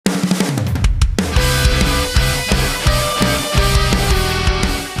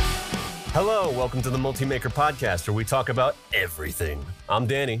welcome to the Multimaker Podcast, where we talk about everything. I'm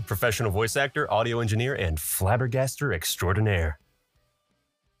Danny, professional voice actor, audio engineer, and flabbergaster extraordinaire.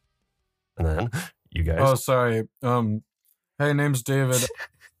 And then, you guys. Oh, sorry. Hey, name's David.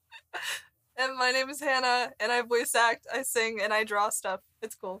 And my name is Hannah, and I voice act, I sing, and I draw stuff.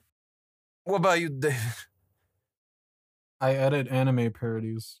 It's cool. What about you, Dave? I edit anime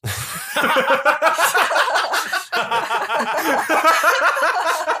parodies.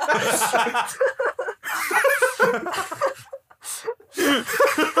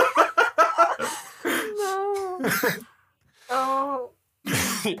 No. Oh.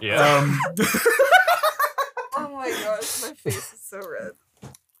 Yeah. Oh my gosh, my face is so red.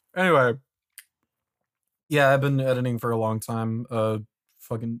 Anyway. Yeah, I've been editing for a long time. I've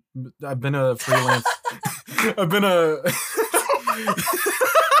been a freelance. I've been a...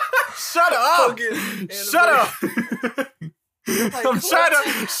 Shut up! Shut up! I'm trying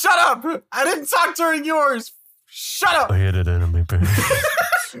to... Shut up! I didn't talk during yours! Shut up! I edit anime parodies.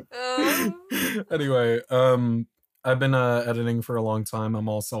 Anyway, I've been editing for a long time. I'm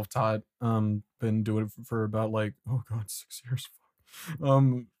all self-taught. Been doing it for about 6 years.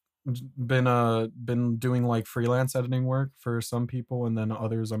 Been doing like freelance editing work for some people, and then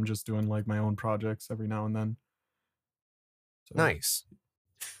others I'm just doing like my own projects every now and then. So, Nice.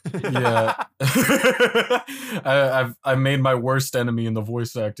 Yeah. I've made my worst enemy in the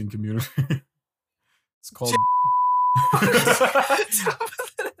voice acting community. It's called I'll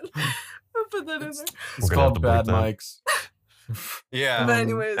put that in there. it's We're gonna have to called Bad bleep that. Mics. Yeah, But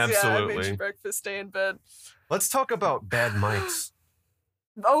anyways, yeah, I absolutely. made you breakfast, stay in bed. Let's talk about bad mics.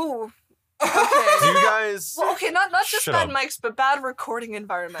 Oh. Do Okay. you guys... Well, okay, not just Shut bad up. mics, but bad recording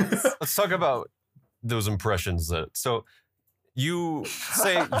environments. Let's talk about those impressions. So you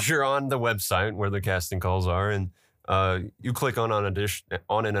say you're on the website where the casting calls are, and you click on an audition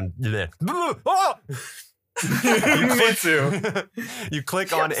on an oh! You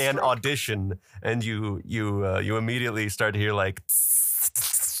click on an audition, and you immediately start to hear like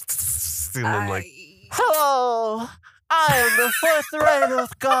and then like Hello, I am the fourth reign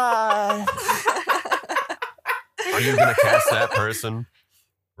of God. are you gonna cast that person?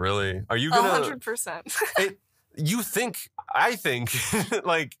 Really? Are you gonna 100%. I think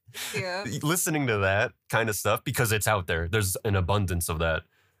like Yeah. listening to that kind of stuff, because it's out there, there's an abundance of that.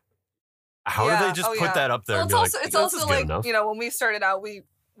 How do Yeah. they just Oh, put yeah. that up there Well, and it's be also like, it's "This also is good like, enough"? you know, when we started out, we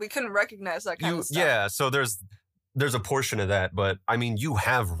couldn't recognize that kind of stuff. Yeah, so there's a portion of that, but I mean, you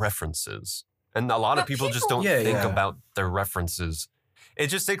have references, and a lot of But people just people- don't think Yeah. about their references. It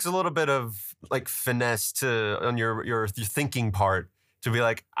just takes a little bit of like finesse on your thinking part to be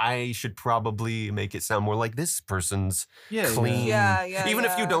like, I should probably make it sound more like this person's clean. Yeah, Even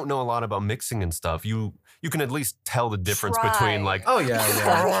if you yeah. don't know a lot about mixing and stuff, you can at least tell the difference Try. between like Oh yeah.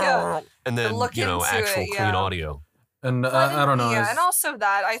 Yeah. and then look into actual it, clean yeah. audio. And But I don't know. Yeah, it's- and also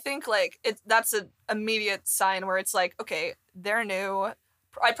that I think like that's an immediate sign where it's like, okay, they're new.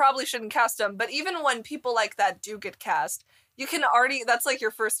 I probably shouldn't cast them. But even when people like that do get cast, you can already, that's like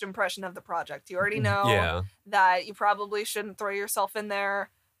your first impression of the project. You already know Yeah. that you probably shouldn't throw yourself in there,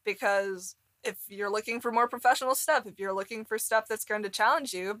 because if you're looking for more professional stuff, if you're looking for stuff that's going to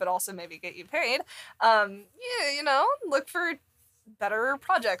challenge you, but also maybe get you paid, look for better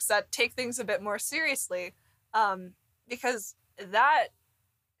projects that take things a bit more seriously. Because that,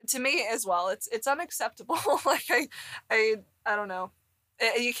 to me as well, it's unacceptable. Like I don't know.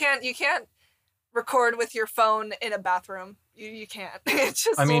 You can't record with your phone in a bathroom. You can't. It's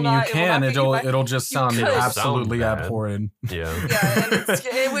just. I mean, will you not, it will can. not get you back. It'll just You sound could. absolutely Sound bad. abhorrent. Yeah. Yeah, and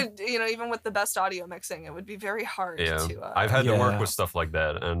it would, even with the best audio mixing, it would be very hard Yeah. to. I've had to work Yeah. with stuff like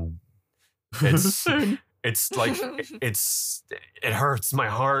that, and it's like it hurts my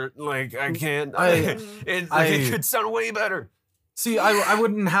heart. Like I can't. It could sound way better. See, I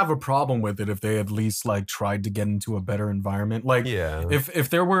wouldn't have a problem with it if they at least like tried to get into a better environment. Like Yeah. if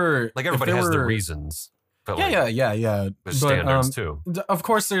there were Like everybody has their reasons. But like, Yeah. there's standards too. Of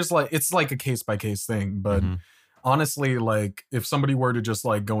course, there's it's like a case by case thing, but Mhm. honestly, like if somebody were to just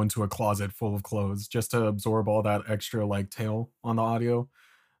like go into a closet full of clothes just to absorb all that extra like tail on the audio,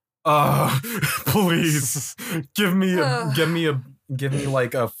 please give me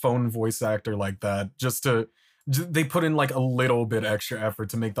like a phone voice actor like that. They put in like a little bit extra effort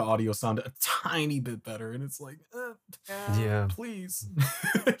to make the audio sound a tiny bit better, and it's like, Yeah. please.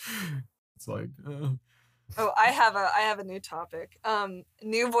 It's like. Oh, I have a new topic.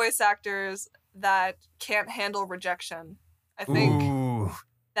 New voice actors that can't handle rejection. I think Ooh.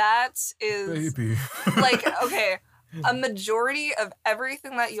 that is Baby. like, okay, a majority of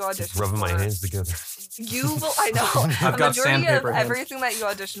everything that you audition Just rubbing for, my hands together. you will. I know. I've A got majority of sandpaper hands. everything that you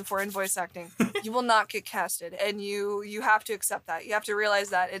audition for in voice acting, you will not get casted, and you have to accept that. You have to realize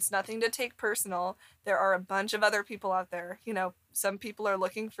that it's nothing to take personal. There are a bunch of other people out there. You know, some people are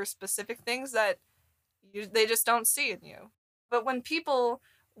looking for specific things that they just don't see in you. But when people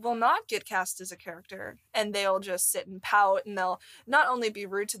will not get cast as a character and they'll just sit and pout, and they'll not only be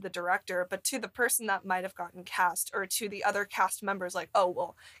rude to the director but to the person that might have gotten cast, or to the other cast members, like, oh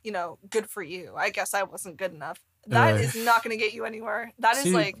well, you know, good for you, I guess I wasn't good enough. That is not going to get you anywhere. That is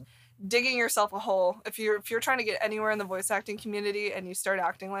See, like digging yourself a hole. If you're trying to get anywhere in the voice acting community and you start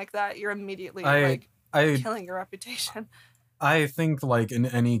acting like that, you're immediately I killing your reputation. I think like in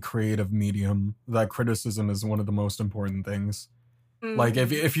any creative medium, that criticism is one of the most important things. Like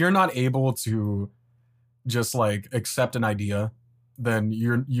if you're not able to just like accept an idea, then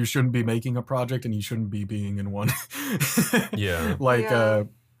you shouldn't be making a project, and you shouldn't be being in one. Yeah. Like Yeah.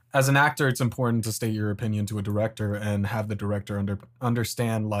 As an actor, it's important to state your opinion to a director and have the director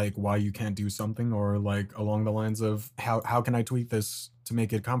understand like why you can't do something, or like along the lines of how can I tweak this to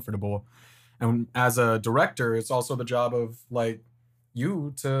make it comfortable. And as a director, it's also the job of like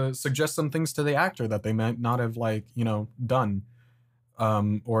you to suggest some things to the actor that they might not have like, you know, done.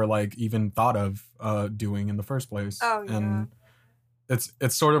 Or like even thought of doing in the first place. Oh, yeah. And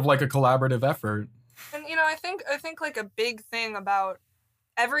it's sort of like a collaborative effort. And you know, I think like a big thing about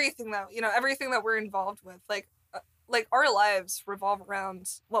everything that we're involved with, like our lives revolve around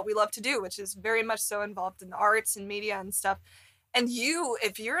what we love to do, which is very much so involved in the arts and media and stuff. And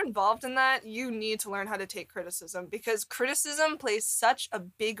if you're involved in that, you need to learn how to take criticism, because criticism plays such a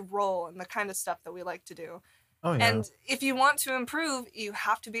big role in the kind of stuff that we like to do. Oh yeah. And if you want to improve, you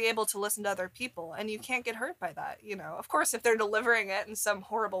have to be able to listen to other people, and you can't get hurt by that. You know, of course, if they're delivering it in some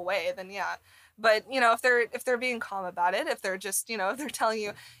horrible way, then yeah. But you know, if they're being calm about it, if they're just, you know, if they're telling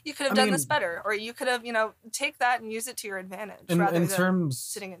you could have done this better, or you could have, you know, take that and use it to your advantage rather in than terms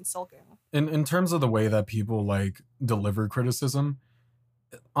sitting and sulking. in terms of the way that people like deliver criticism,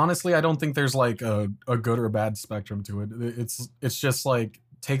 honestly, I don't think there's like a good or bad spectrum to it. It's just like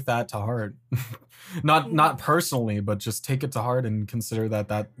take that to heart. not personally, but just take it to heart and consider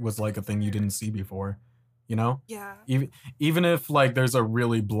that was like a thing you didn't see before, you know? Yeah. Even if like there's a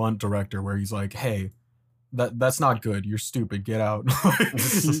really blunt director where he's like, hey, that's not good, you're stupid, get out.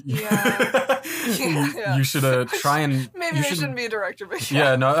 Yeah. Yeah. You should try and Maybe you they should- shouldn't be a director, but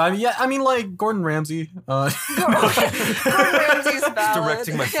yeah, no, I mean like Gordon Ramsay. Gordon Ramsay's valid.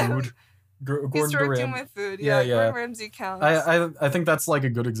 Directing my Yeah. food. Gordon He's directing Duran. my food. Yeah, Yeah, yeah. Gordon Ramsay counts. I think that's like a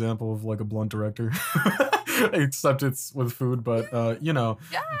good example of like a blunt director, except it's with food. But you know,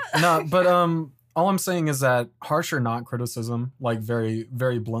 Yeah. no. But all I'm saying is that harsh or not criticism, like very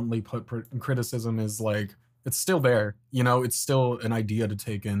very bluntly put, criticism is like it's still there. You know, it's still an idea to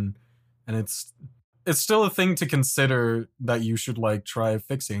take in, and it's still a thing to consider that you should like try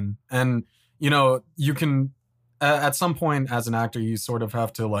fixing. And you know, you can. At some point as an actor, you sort of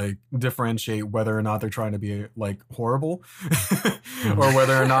have to like differentiate whether or not they're trying to be like horrible or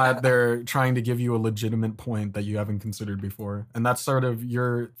whether or not they're trying to give you a legitimate point that you haven't considered before. And that's sort of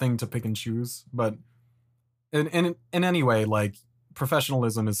your thing to pick and choose. But in any way, like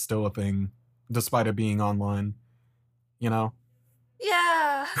professionalism is still a thing despite it being online, you know?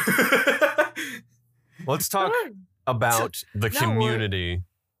 Yeah. Let's talk about the No, community,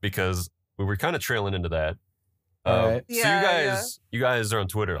 because we were kind of trailing into that. All right. So Yeah, you guys are on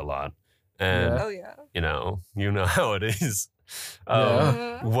Twitter a lot, and Oh yeah. you know how it is.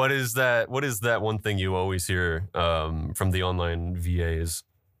 Yeah. Mhm. What is that one thing you always hear from the online VAs?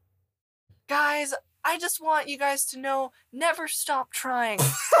 Guys, I just want you guys to know, never stop trying.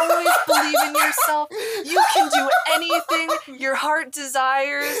 Always believe in yourself. You can do anything your heart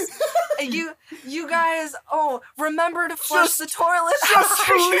desires. And you guys, remember to flush the toilet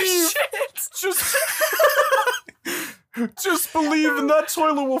after your believe. shit. Just believe in that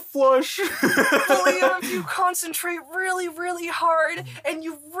toilet will flush. Believe if you concentrate really, really hard and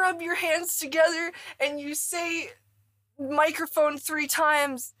you rub your hands together and you say microphone 3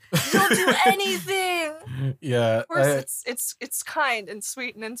 times, you'll do anything. Yeah. Of course, it's kind and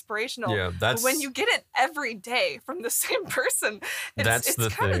sweet and inspirational. Yeah, But that's when you get it every day from the same person, that's the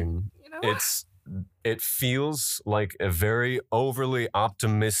kinda, thing. You know? It feels like a very overly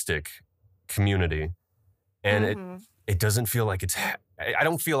optimistic community, and Mhm. it doesn't feel like I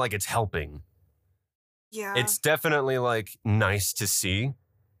don't feel like it's helping. Yeah. It's definitely like nice to see,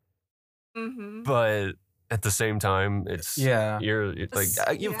 Mhm. but at the same time, it's it's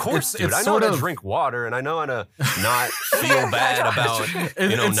like of course, dude. It's I know how sort to of- drink water, and I know how to not feel bad about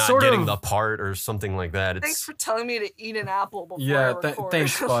It's not sort getting of- the part or something like that. It's Thanks for telling me to eat an apple before I Yeah, record.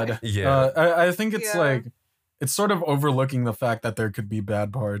 thanks, bud. Yeah. I think it's Yeah. like it's sort of overlooking the fact that there could be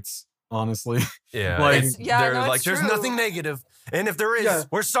bad parts. Honestly, yeah. like- it's, Yeah, they're no, it's like, there's true. nothing negative, and if there is, Yeah.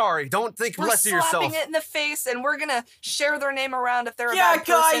 we're sorry. Don't think We're less of slapping yourself. it in the face, and we're gonna share their name around if they're a Yeah, bad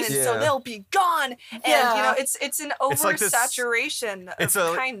person, guys. and so Yeah. they'll be gone. And Yeah. it's an It's like this- oversaturation it's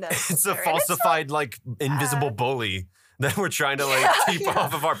of a- kindness. It's a there, and it's not falsified, like, invisible bully that we're trying to like Yeah, keep yeah.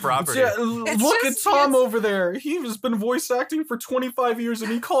 off of our property. Yeah, It's look just- at Tom it's- over there. He's been voice acting for 25 years, and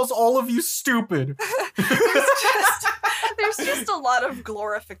he calls all of you stupid. there's just a lot of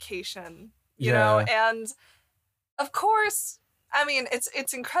glorification, you know, and of course, I mean,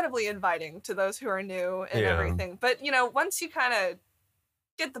 it's incredibly inviting to those who are new and Yeah. everything. But you know, once you kind of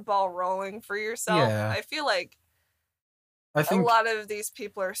get the ball rolling for yourself, Yeah. I feel like I a think lot of these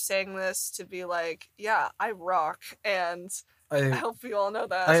people are saying this to be like, yeah, I rock, and I I, hope you all know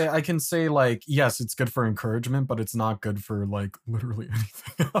that. I can say like yes, it's good for encouragement, but it's not good for like literally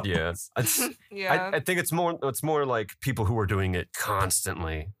anything else. Yeah. It's, yeah. I think it's more like people who are doing it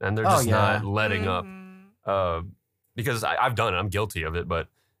constantly, and they're Oh, just yeah. not letting up. Mhm. Because I've done it. I'm guilty of it, but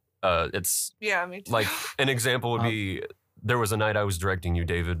it's Yeah, me too. like an example would be there was a night I was directing you,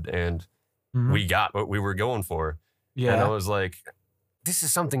 David, and Mhm. we got what we were going for. And I yeah, was like, this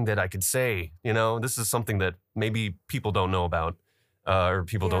is something that I could say, you know, this is something that maybe people don't know about or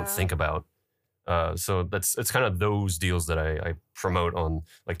people don't Yeah. think about. So it's kind of those deals that I promote on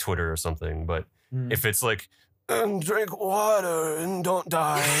like Twitter or something. But Mm. if it's like, drink water and don't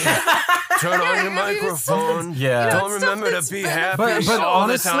die, turn on your Have you seen- microphone. yeah. You know, Don't stuff remember to that's be been- happy But all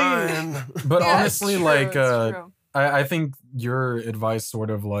honestly- the time. But Yeah, it's honestly, true, like it's true. I think your advice sort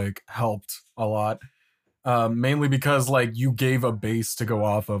of like helped a lot. Mainly because like you gave a base to go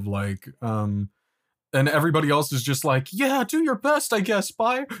off of, like and everybody else is just like, yeah, do your best, I guess.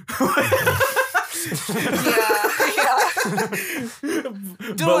 Bye. yeah. But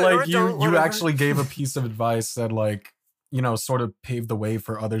it or like you don't, whatever. actually gave a piece of advice that like, you know, sort of paved the way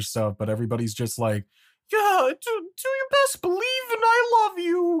for other stuff, but everybody's just like, yeah, do your best, believe, and I love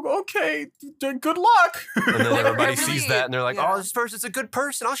you. Okay, good luck. And then everybody Really, sees that and they're like, yeah. oh, this person's a good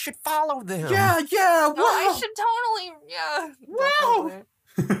person. I should follow them. yeah, No, wow. I should totally, yeah. Wow.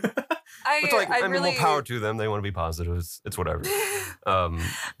 definitely. But like, I mean, really, more power to them. They want to be positive. It's whatever.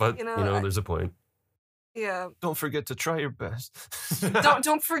 But You you know, know, I- there's a point. yeah. Don't forget to try your best.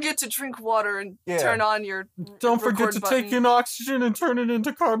 Don't forget to drink water and Yeah. turn on your Don't forget record to button. take in oxygen and turn it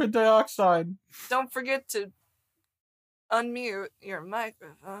into carbon dioxide. Don't forget to unmute your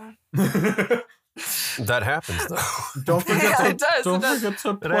microphone. That happens though. Don't forget Yeah, to it does, don't it does. forget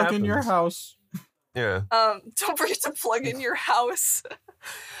to plug in your happens. house. Yeah. Don't forget to plug in your house.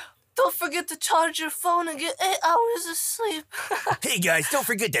 Don't forget to charge your phone and get 8 hours of sleep. Hey guys, don't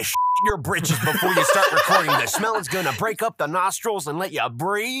forget to your britches before you start recording. The smell is gonna break up the nostrils and let you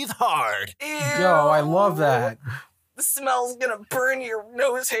breathe hard. Yo, I love Ew. that. The smell's gonna burn your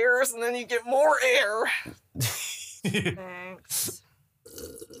nose hairs and then you get more air. Thanks.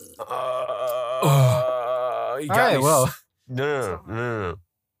 You All got right, any well. No.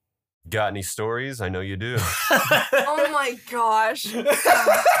 Got any stories? I know you do. Oh my gosh.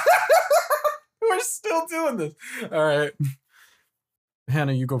 We're still doing this. All right.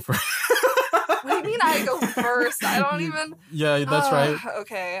 Hannah, you go first. What do you mean I go first? I don't even. Yeah, that's right.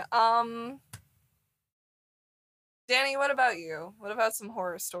 Okay. Danny, what about you? What about some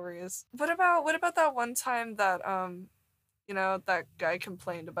horror stories? What about that one time that you know, that guy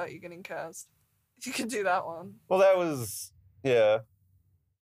complained about you getting cast? You could do that one. Well, that was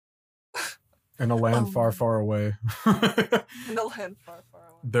In a land Um, far, far away. In the land far, far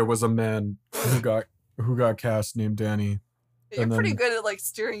away. There was a man who got cast named Danny. You're and pretty then- good at like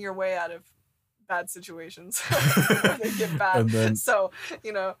steering your way out of bad situations when they get bad. And then- So,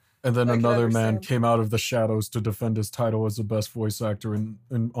 you know, And then I can another man understand. came out of the shadows to defend his title as the best voice actor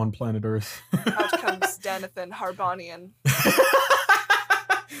on planet Earth. out comes Danathan Harbonian, the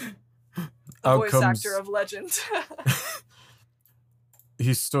Out voice comes- actor of legend.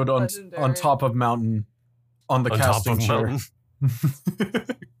 He stood on Legendary. top of mountain on the on top casting of chair. mountain.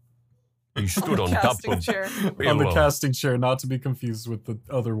 You stood on top casting of chair. On the Whoa. casting chair, not to be confused with the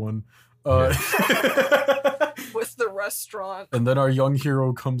other one. With the restaurant. And then our young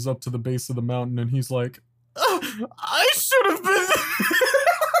hero comes up to the base of the mountain and he's like, "Oh, I should have been."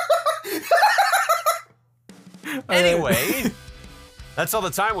 Anyway, that's all the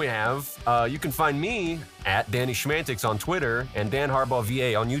time we have. You can find me at Danny Schmantics on Twitter and Dan Harbaugh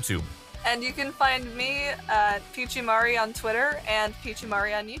VA on YouTube. And you can find me at Pichimari on Twitter and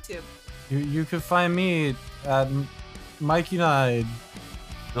Pichimari on YouTube. You can find me at Mikey Nide.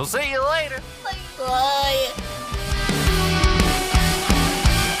 We'll see you later. Bye.